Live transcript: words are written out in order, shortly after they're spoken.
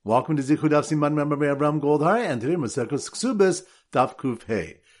Welcome to Zichud Daf Siman Member Abraham Goldhar, and today Masechus Kesubos Daf Kuf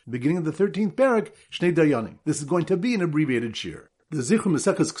Hey, the beginning of the 13th parak, Shnei Dayanim. This is going to be an abbreviated shir. The Zichud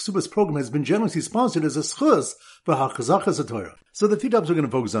Masechus Kesubos program has been generously sponsored as a schus for Hachazachas Torah. So the three topics we're going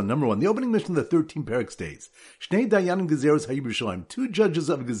to focus on. Number one, the opening mission of the 13th parak states, Shnei Dayanim Gezeros Hayu B'Yerushalayim, two judges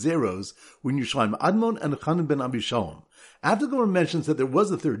of Gezeros were in Yerushalayim, Admon and Chanan ben Abishalom. After the Gemara mentions that there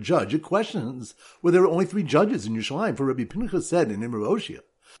was a third judge, it questions whether there were only three judges in Yerushalayim, for Rabbi Pinchas said in Imre Oshia,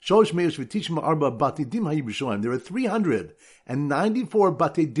 there are 394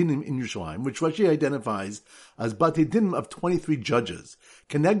 Batei Dinim in Yerushalayim, which Rashi identifies as Batei Dinim of 23 judges.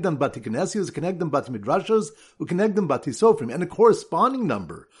 Kenegdam Batei Knesios, Kenegdam Batei Midrashos, Kenegdam Batei Sofrim, and a corresponding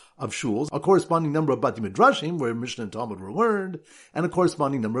number of shuls, a corresponding number of Batei Midrashim, where Mishnah and Talmud were learned, and a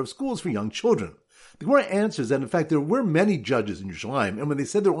corresponding number of schools for young children. The Gemara answers that, in fact, there were many judges in Yerushalayim, and when they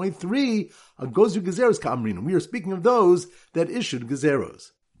said there were only three, Gozu Gezeros Ka'amrin, we are speaking of those that issued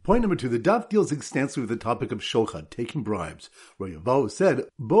Gezeros. Point number two, the daf deals extensively with the topic of shochad, taking bribes, where Yavo said,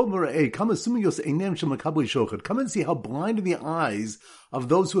 come and see how blind are the eyes of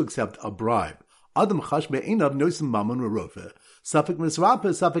those who accept a bribe. When a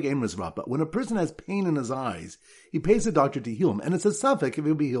person has pain in his eyes, he pays a doctor to heal him, and it's a suffix if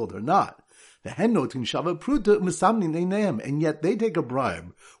he'll be healed or not. And yet they take a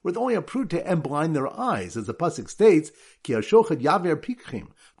bribe with only a pruta and blind their eyes, as the pasuk states,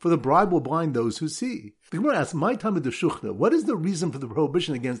 for the bribe will blind those who see. The Gemara asks, "My time of the shuchna, what is the reason for the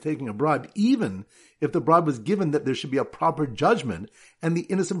prohibition against taking a bribe, even if the bribe was given that there should be a proper judgment and the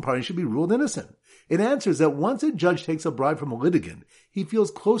innocent party should be ruled innocent?" It answers that once a judge takes a bribe from a litigant, he feels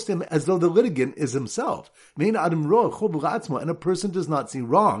close to him as though the litigant is himself, and a person does not see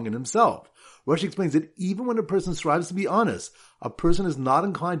wrong in himself. Rashi explains that even when a person strives to be honest, a person is not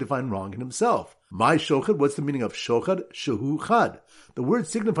inclined to find wrong in himself. My shochad, what's the meaning of shochad? Shehu chad. The word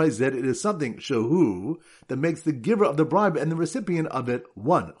signifies that it is something, shehu, that makes the giver of the bribe and the recipient of it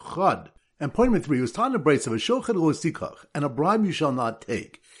one, chad. And point number three, was taught in the brace of a shochad lo sikach, and a bribe you shall not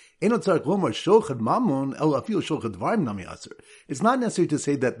take. It's not necessary to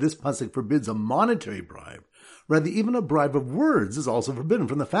say that this pasuk forbids a monetary bribe. Rather, even a bribe of words is also forbidden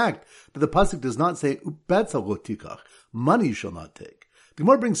from the fact that the pasuk does not say upetza lo tikach, money you shall not take. The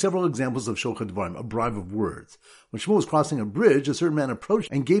Gemara brings several examples of shochad dvarim, a bribe of words. When Shmuel was crossing a bridge, a certain man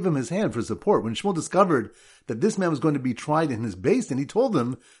approached and gave him his hand for support. When Shmuel discovered that this man was going to be tried in his beis din, he told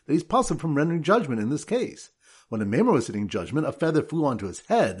him that he's possible from rendering judgment in this case. When a maimer was sitting judgment, a feather flew onto his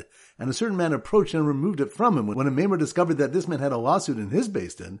head, and a certain man approached and removed it from him. When a maimer discovered that this man had a lawsuit in his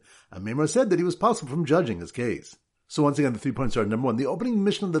beis din, a maimer said that he was possible from judging his case. So once again, the 3 points are: number one, the opening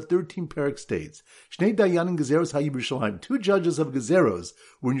mission of the 13th parak states, Shnei Dayanim Gezeros Hayu B'Yerushalayim, two judges of Gezeros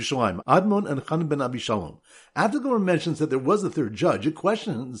were in Yerushalayim, Admon and Chanan ben Abishalom. After the Gemara mentions that there was a third judge, it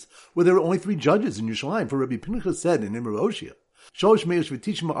questions whether there were only three judges in Yerushalayim, for Rabbi Pinchas said in Imre Oshia, there are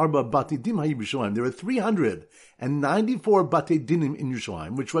 394 Batei Dinim in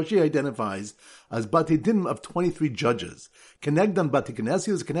Yerushalayim, which Rashi identifies as Batei Dinim of 23 judges. Kenegdam Batei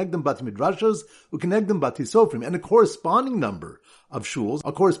Knesios, Kenegdam Batei Midrashos, Kenegdam Batei Sofrim, and a corresponding number of shuls,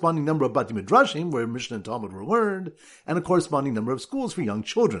 a corresponding number of Batei Midrashim, where Mishnah and Talmud were learned, and a corresponding number of schools for young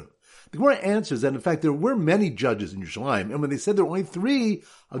children. The Gemara answers that, in fact, there were many judges in Yerushalayim, and when they said there were only three,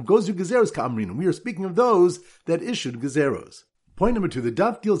 Gozu Gezeros Ka'amrin, we are speaking of those that issued Gezeros. Point number two, the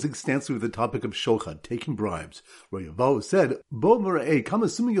daf deals extensively with the topic of shochad, taking bribes, where Yavo said, come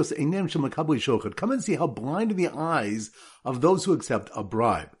and see how blind are the eyes of those who accept a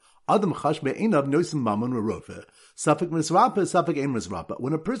bribe. When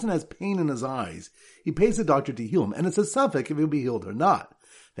a person has pain in his eyes, he pays a doctor to heal him, and it's a suffix if he'll be healed or not.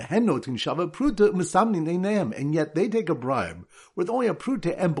 And yet they take a bribe with only a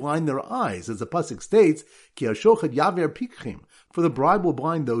pruta and blind their eyes, as the pasuk states, for the bribe will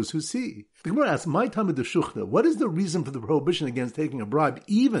blind those who see. The Gemara asks, "My time of the shuchna, what is the reason for the prohibition against taking a bribe,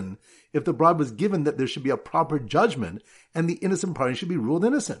 even if the bribe was given that there should be a proper judgment and the innocent party should be ruled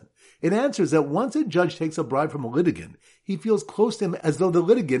innocent?" It answers that once a judge takes a bribe from a litigant, he feels close to him as though the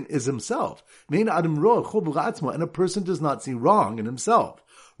litigant is himself, and a person does not see wrong in himself.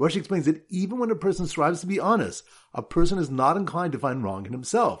 Rashi explains that even when a person strives to be honest, a person is not inclined to find wrong in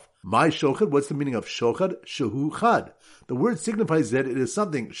himself. My shochad, what's the meaning of shochad? Shehu chad. The word signifies that it is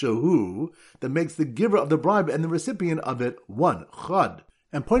something, shehu, that makes the giver of the bribe and the recipient of it one, chad.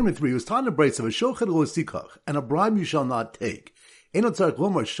 And point number three, was taught in the brace of a shochad lo sikach, and a bribe you shall not take. It's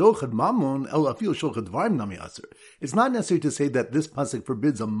not necessary to say that this pasuk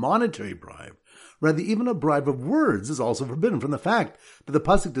forbids a monetary bribe. Rather, even a bribe of words is also forbidden from the fact that the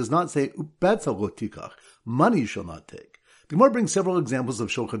pasuk does not say upetza lo tikach, money you shall not take. The Gemara brings several examples of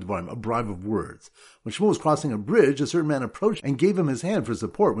shochad dvarim, a bribe of words. When Shmuel was crossing a bridge, a certain man approached and gave him his hand for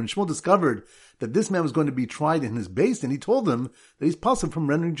support. When Shmuel discovered that this man was going to be tried in his beis din, he told him that he's possible from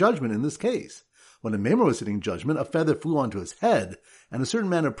rendering judgment in this case. When a maimer was sitting judgment, a feather flew onto his head, and a certain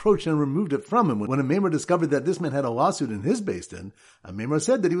man approached and removed it from him. When a maimer discovered that this man had a lawsuit in his beis din, a maimer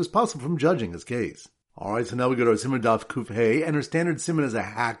said that he was possible from judging his case. Alright, so now we go to our Simon Daf Kuf Hey, and our standard Simon is a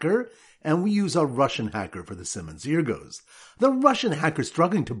hacker, and we use our Russian hacker for the Simon. So here goes. The Russian hacker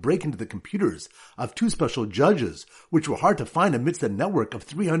struggling to break into the computers of two special judges, which were hard to find amidst a network of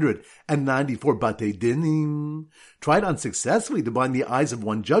 394 batei dinim, tried unsuccessfully to blind the eyes of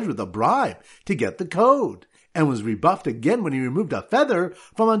one judge with a bribe to get the code, and was rebuffed again when he removed a feather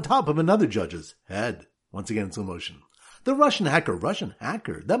from on top of another judge's head. Once again in slow motion. The Russian hacker,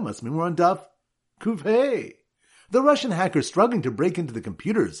 that must mean we're on Daf Kuf Hey. The Russian hacker struggling to break into the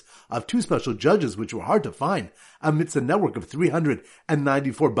computers of two special judges, which were hard to find amidst a network of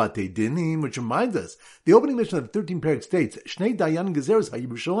 394 batei dinim, which reminds us, the opening mission of the 13th parak states, Shnei Dayan Gezeres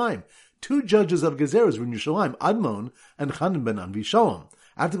HaYerushalayim. Two judges of Gezeres were in Yerushalayim, Admon and Chanan ben Anvi Shalom.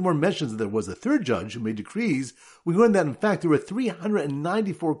 After the Gemara mentions that there was a third judge who made decrees, we learned that in fact there were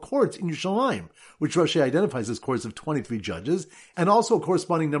 394 courts in Yerushalayim, which Rashi identifies as courts of 23 judges, and also a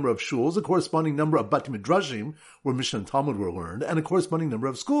corresponding number of shuls, a corresponding number of Bati Midrashim, where Mishnah and Talmud were learned, and a corresponding number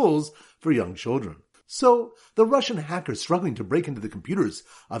of schools for young children. So, the Russian hacker struggling to break into the computers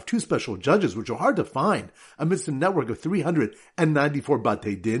of two special judges, which are hard to find amidst a network of 394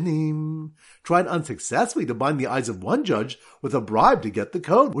 batei dinim, tried unsuccessfully to blind the eyes of one judge with a bribe to get the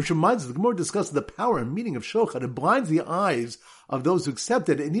code, which reminds us the Gemara discusses the power and meaning of shochad. It blinds the eyes of those who accept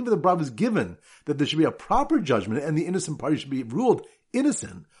it, and even the bribe is given that there should be a proper judgment and the innocent party should be ruled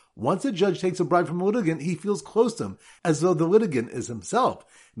innocent. Once a judge takes a bribe from a litigant, he feels close to him, as though the litigant is himself.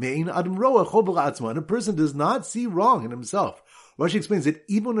 And a person does not see wrong in himself. Rashi explains that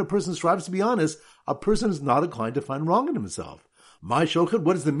even when a person strives to be honest, a person is not inclined to find wrong in himself. My shochad,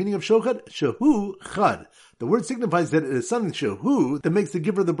 what is the meaning of shochad? Shehu chad. The word signifies that it is something shehu that makes the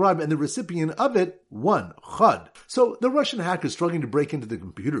giver of the bribe and the recipient of it one, chad. So the Russian hacker struggling to break into the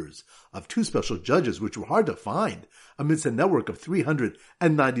computers of two special judges, which were hard to find amidst a network of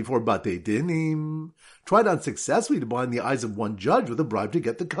 394 batei dinim, tried unsuccessfully to blind the eyes of one judge with a bribe to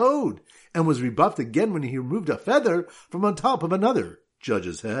get the code, and was rebuffed again when he removed a feather from on top of another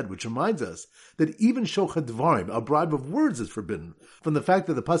judge's head, which reminds us that even shochad dvarim, a bribe of words, is forbidden, from the fact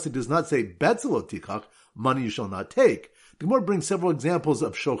that the pasuk does not say betzelo tikach, money you shall not take. The Gemara brings several examples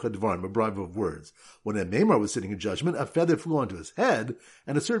of shochad dvarim, a bribe of words. When a maimar was sitting in judgment, a feather flew onto his head,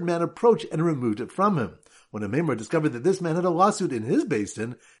 and a certain man approached and removed it from him. When a maimar discovered that this man had a lawsuit in his beis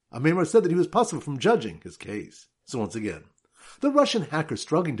din, a maimar said that he was possible from judging his case. So once again, the Russian hacker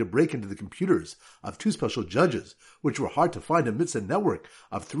struggling to break into the computers of two special judges, which were hard to find amidst a network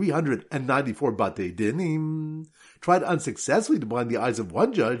of 394 batei dinim, tried unsuccessfully to blind the eyes of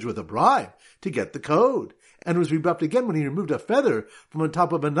one judge with a bribe to get the code, and was rebuffed again when he removed a feather from on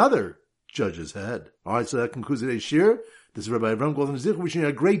top of another judge's head. Alright, so that concludes today's shir. This is Rabbi Avram Golden Zich wishing you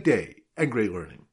a great day and great learning.